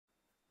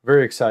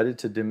Very excited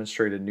to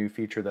demonstrate a new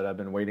feature that I've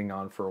been waiting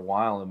on for a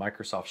while in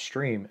Microsoft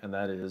Stream, and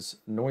that is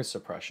noise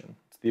suppression.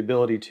 It's the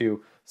ability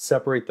to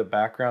separate the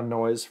background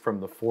noise from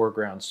the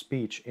foreground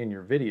speech in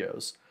your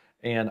videos.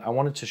 And I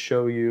wanted to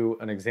show you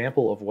an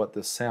example of what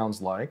this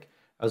sounds like,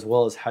 as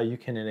well as how you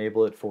can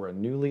enable it for a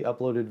newly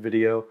uploaded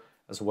video,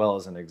 as well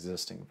as an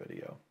existing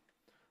video.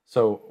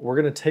 So we're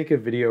going to take a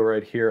video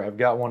right here. I've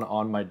got one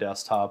on my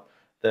desktop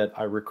that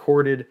I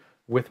recorded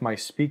with my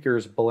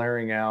speakers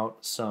blaring out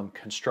some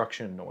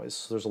construction noise.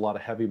 So there's a lot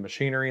of heavy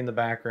machinery in the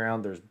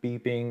background, there's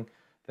beeping,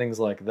 things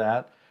like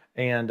that.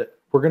 And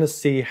we're going to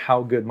see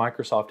how good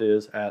Microsoft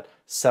is at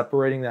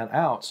separating that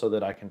out so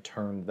that I can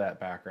turn that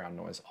background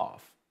noise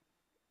off.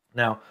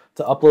 Now,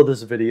 to upload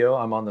this video,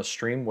 I'm on the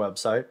Stream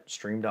website,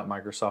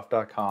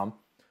 stream.microsoft.com.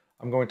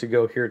 I'm going to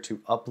go here to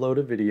upload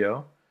a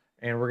video,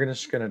 and we're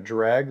just going to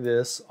drag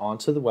this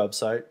onto the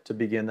website to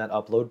begin that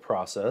upload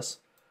process.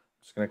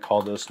 I'm just going to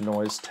call this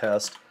noise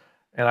test.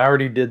 And I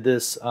already did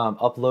this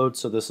upload,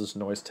 so this is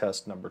noise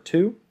test number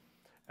 2.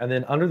 And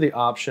then under the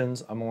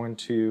options, I'm going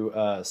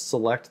to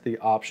select the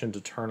option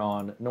to turn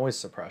on noise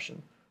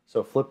suppression.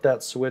 So flip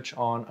that switch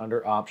on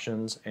under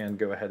options and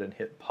go ahead and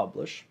hit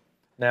publish.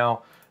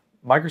 Now,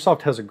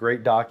 Microsoft has a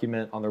great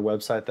document on their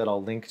website that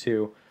I'll link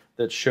to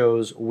that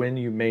shows when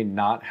you may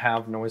not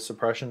have noise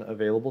suppression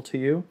available to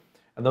you.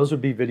 And those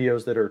would be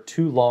videos that are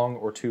too long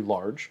or too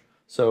large.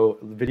 So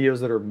videos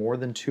that are more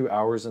than 2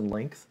 hours in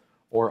length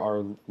or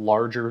are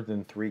larger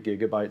than 3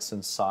 gigabytes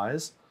in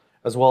size,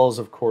 as well as,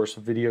 of course,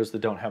 videos that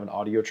don't have an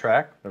audio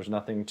track. There's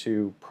nothing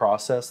to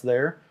process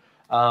there.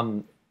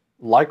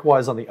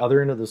 Likewise, on the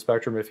other end of the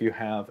spectrum, if you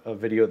have a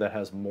video that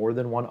has more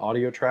than one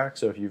audio track,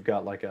 so if you've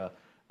got like a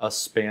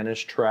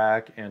Spanish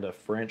track and a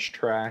French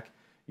track,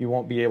 you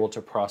won't be able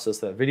to process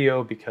that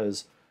video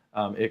because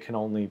it can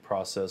only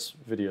process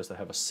videos that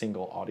have a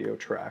single audio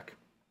track.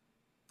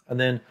 And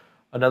then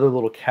another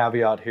little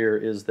caveat here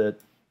is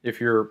that if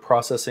you're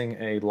processing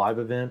a live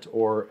event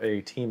or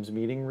a Teams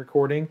meeting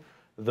recording,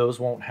 those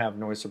won't have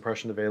noise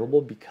suppression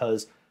available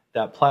because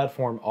that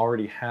platform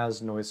already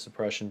has noise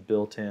suppression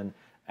built in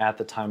at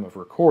the time of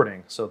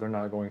recording. So they're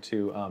not going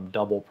to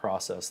double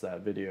process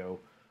that video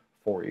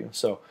for you.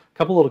 So a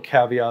couple little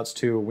caveats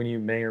to when you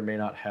may or may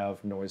not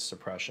have noise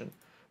suppression.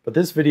 But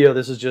this video,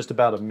 this is just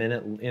about a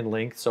minute in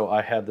length, so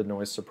I had the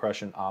noise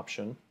suppression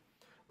option.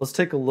 Let's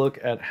take a look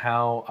at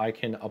how I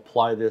can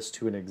apply this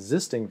to an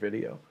existing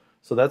video.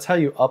 So that's how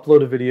you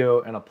upload a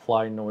video and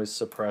apply noise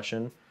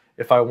suppression.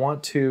 If I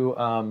want to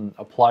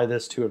apply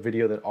this to a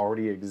video that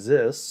already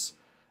exists,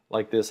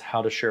 like this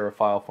how to share a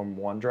file from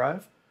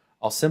OneDrive,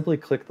 I'll simply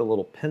click the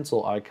little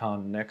pencil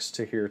icon next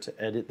to here to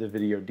edit the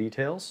video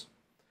details.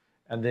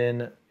 And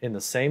then in the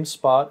same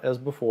spot as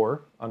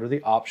before, under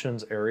the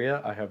options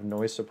area, I have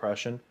noise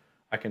suppression.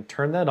 I can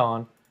turn that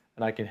on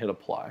and I can hit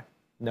apply.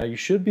 Now you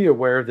should be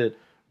aware that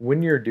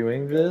when you're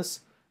doing this,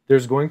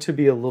 there's going to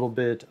be a little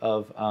bit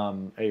of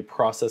a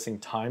processing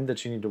time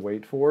that you need to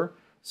wait for.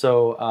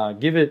 So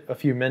give it a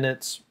few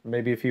minutes,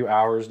 maybe a few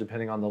hours,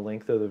 depending on the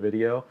length of the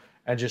video,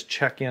 and just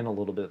check in a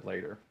little bit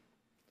later.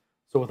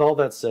 So with all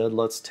that said,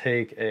 let's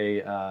take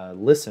a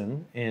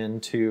listen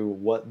into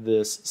what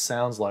this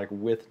sounds like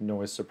with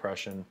noise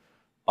suppression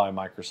by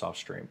Microsoft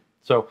Stream.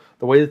 So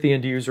the way that the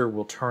end user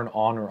will turn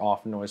on or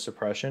off noise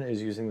suppression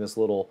is using this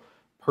little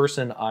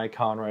person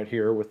icon right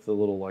here with the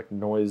little like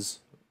noise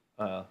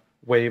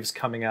waves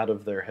coming out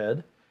of their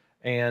head.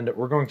 And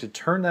we're going to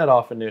turn that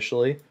off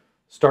initially,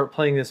 start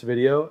playing this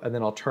video, and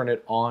then I'll turn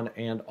it on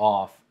and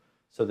off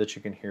so that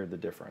you can hear the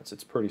difference.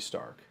 It's pretty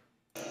stark.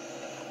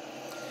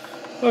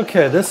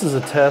 Okay, this is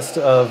a test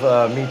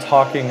of me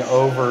talking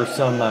over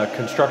some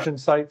construction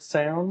site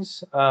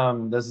sounds.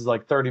 This is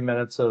like 30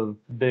 minutes of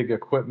big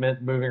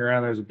equipment moving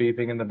around. There's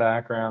beeping in the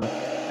background.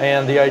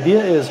 And the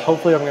idea is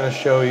hopefully I'm going to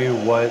show you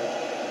what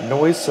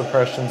noise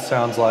suppression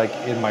sounds like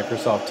in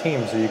Microsoft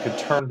Teams. So you could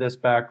turn this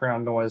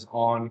background noise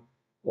on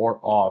or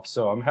off.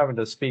 So I'm having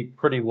to speak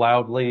pretty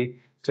loudly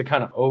to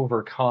kind of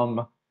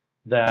overcome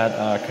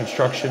that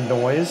construction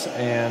noise.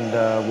 And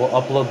we'll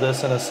upload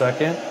this in a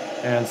second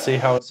and see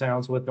how it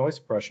sounds with noise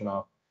suppression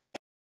off.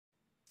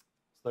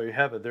 So there you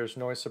have it. There's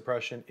noise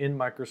suppression in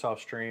Microsoft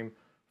Stream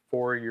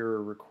for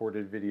your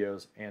recorded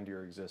videos and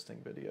your existing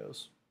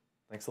videos.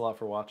 Thanks a lot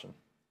for watching.